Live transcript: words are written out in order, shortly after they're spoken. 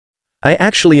I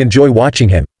actually enjoy watching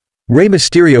him. Rey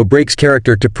Mysterio breaks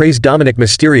character to praise Dominik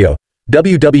Mysterio.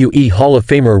 WWE Hall of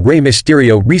Famer Rey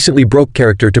Mysterio recently broke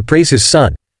character to praise his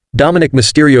son, Dominik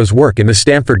Mysterio's work in the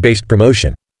Stanford-based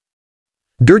promotion.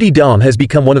 Dirty Dom has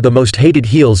become one of the most hated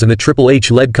heels in the Triple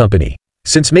H-led company.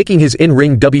 Since making his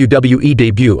in-ring WWE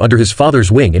debut under his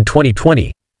father's wing in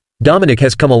 2020, Dominik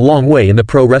has come a long way in the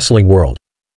pro wrestling world.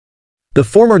 The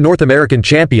former North American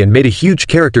champion made a huge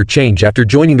character change after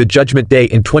joining the Judgment Day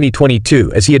in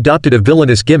 2022 as he adopted a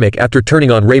villainous gimmick after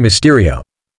turning on Rey Mysterio.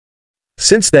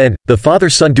 Since then, the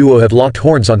father-son duo have locked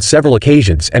horns on several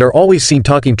occasions and are always seen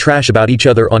talking trash about each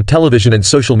other on television and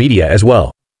social media as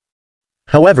well.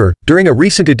 However, during a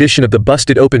recent edition of the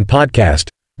Busted Open podcast,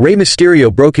 Rey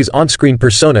Mysterio broke his on-screen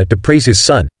persona to praise his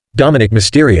son, Dominik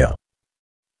Mysterio.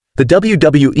 The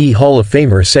WWE Hall of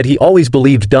Famer said he always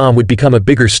believed Dom would become a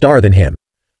bigger star than him.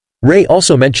 Rey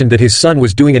also mentioned that his son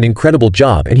was doing an incredible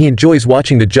job and he enjoys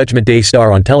watching the Judgment Day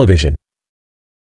star on television.